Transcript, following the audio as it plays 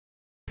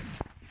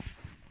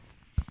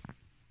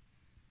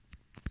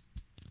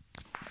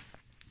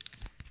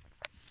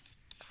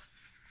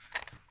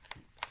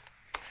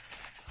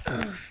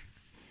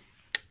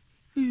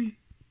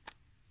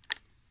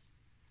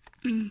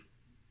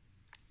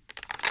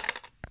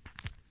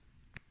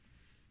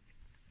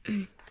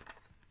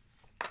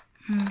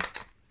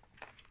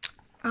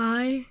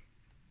I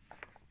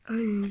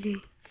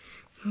only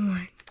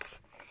want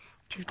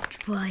to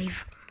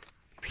drive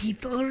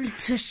people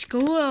to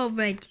school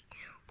already.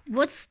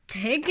 What's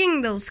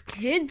taking those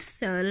kids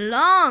so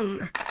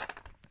long?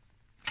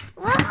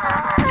 Whoa,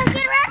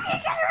 get ready,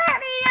 get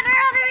ready, get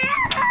ready.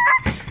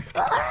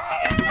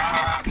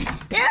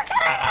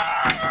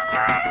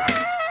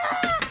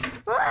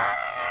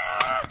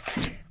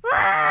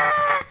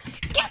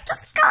 Get to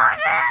school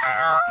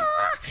now.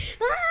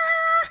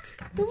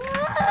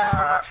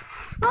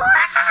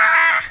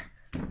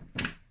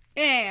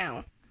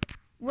 Ew.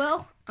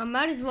 Well, I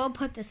might as well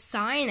put the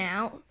sign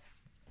out.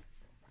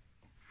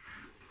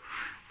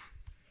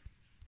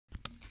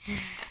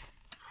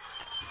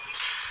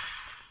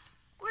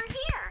 We're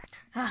here.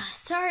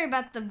 Sorry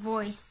about the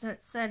voice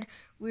that said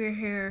we're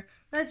here.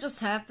 That just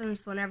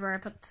happens whenever I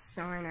put the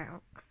sign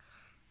out.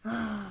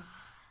 I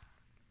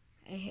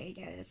hate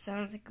it. It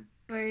sounds like a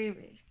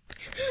baby.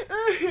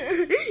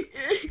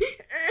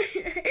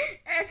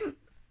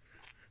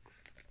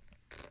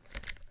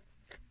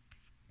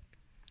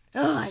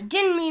 Oh, I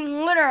didn't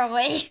mean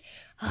literally.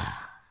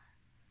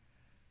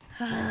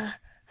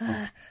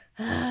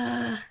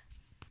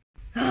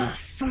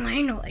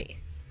 Finally.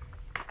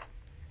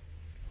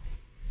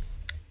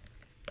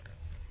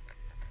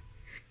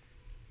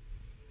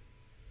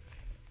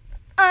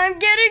 I'm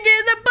getting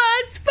in the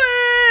bus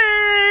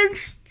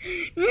first.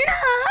 No.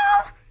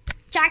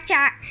 Jack.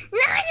 No,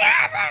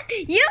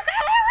 you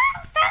got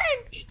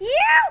arrested.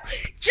 You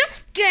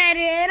just get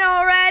in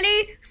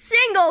already.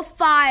 Single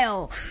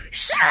file.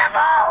 Shove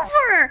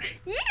over.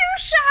 You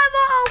shove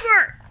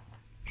over.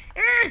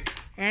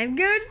 I'm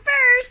good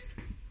first.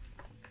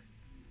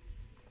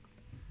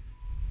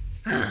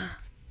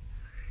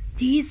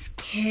 These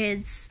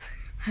kids,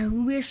 I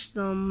wish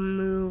they'll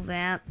move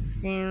out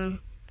soon.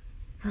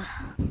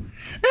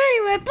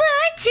 Anyway,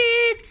 bye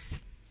kids.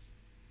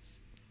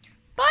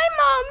 Bye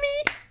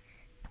mommy.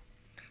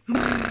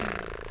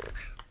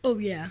 Oh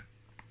yeah.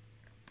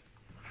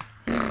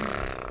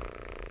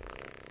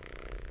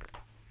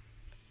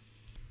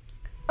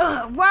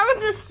 Why would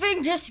this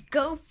thing just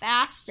go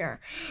faster?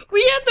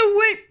 We had to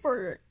wait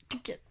for it to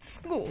get to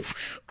school.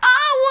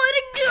 I want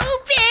to go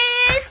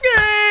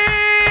faster.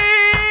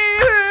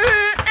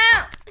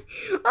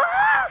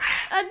 Ow.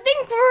 I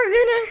think we're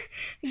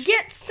gonna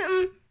get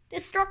some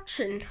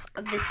destruction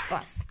of this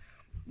bus.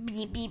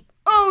 Beep beep.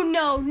 Oh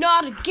no,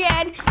 not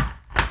again.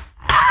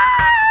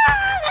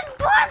 This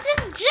bus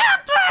is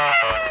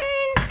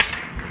jumping.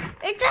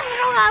 It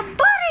doesn't allow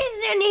bunnies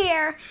in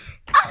here.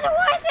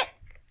 Otherwise it...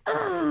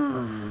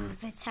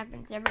 this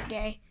happens every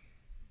day.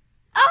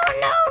 Oh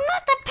no,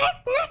 not the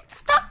picnic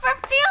stuff for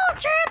field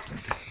trips.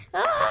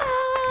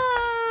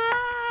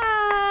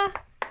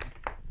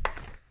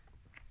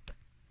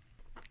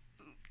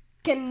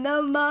 Can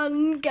the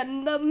man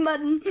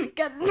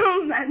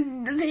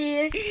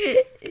here.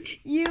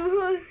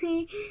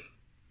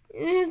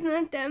 There's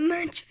not that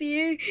much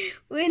fear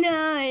when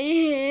I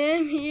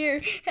am here.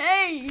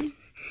 Hey,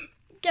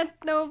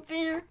 got no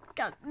fear,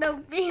 ain't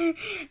no fear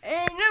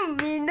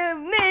to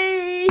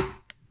me.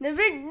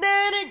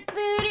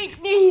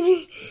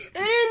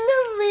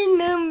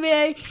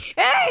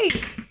 Hey!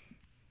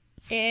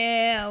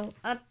 Ew,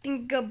 I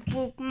think I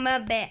broke my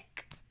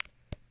back.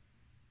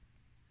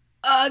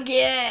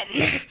 Again.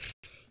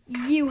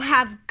 You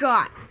have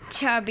got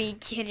to be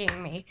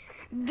kidding me.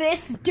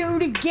 This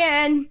dude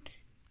again.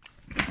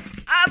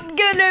 I'm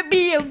gonna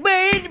be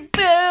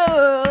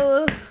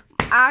available.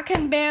 I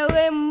can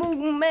barely move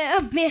my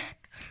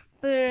back,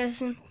 but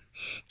it's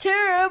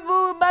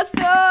terrible in my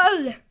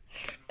soul,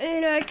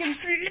 and I can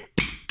flip.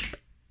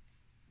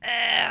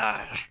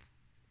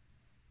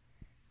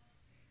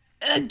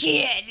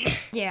 Again.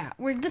 Yeah,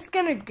 we're just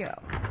gonna go.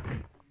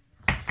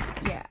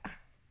 Yeah.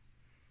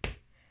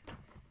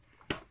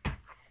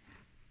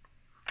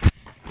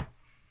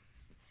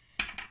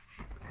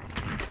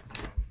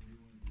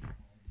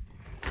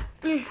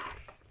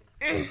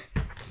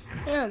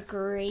 Oh,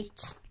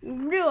 great. You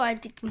realize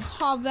you can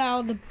hop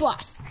out of the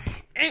bus.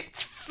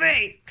 It's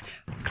fake.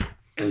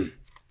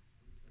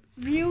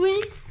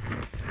 Really?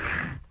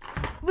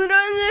 But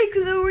I like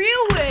the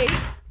real way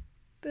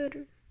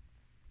better.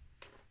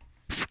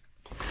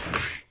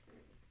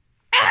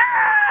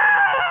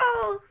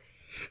 Ow!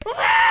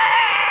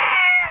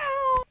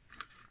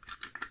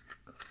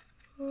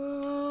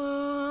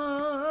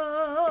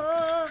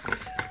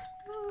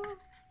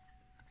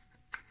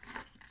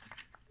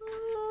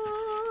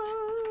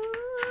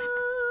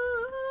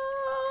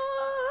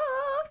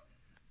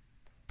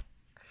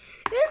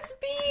 It's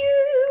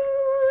beautiful,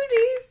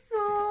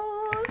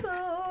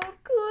 the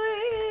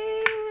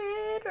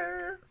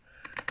glitter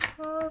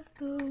of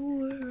the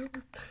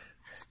world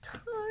this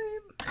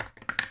time.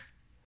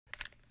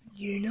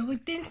 You know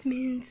what this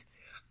means.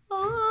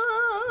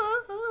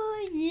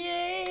 Oh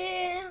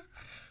yeah.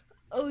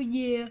 Oh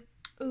yeah.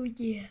 Oh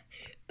yeah.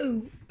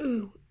 Oh,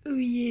 oh, Oh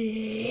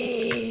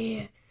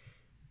yeah.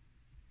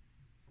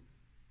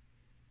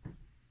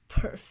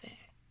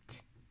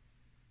 Perfect.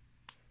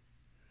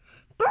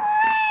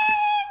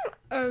 Bang!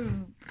 Oh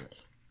boy.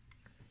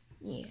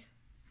 Yeah.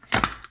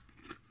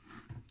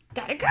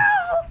 Gotta go.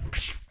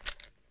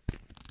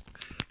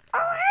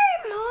 Oh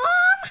hey,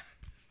 Mom.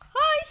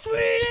 Hi,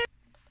 sweetie.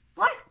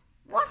 What?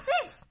 What's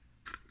this?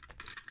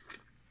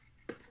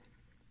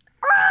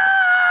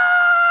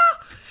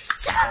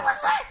 Son,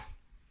 what's that?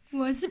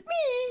 Wasn't me.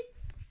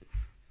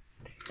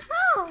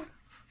 Oh.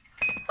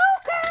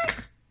 Okay.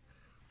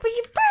 But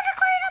you better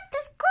clean up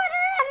this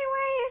glitter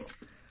anyways.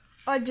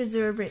 I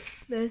deserve it.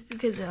 That's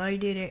because I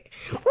did it.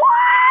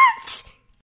 What?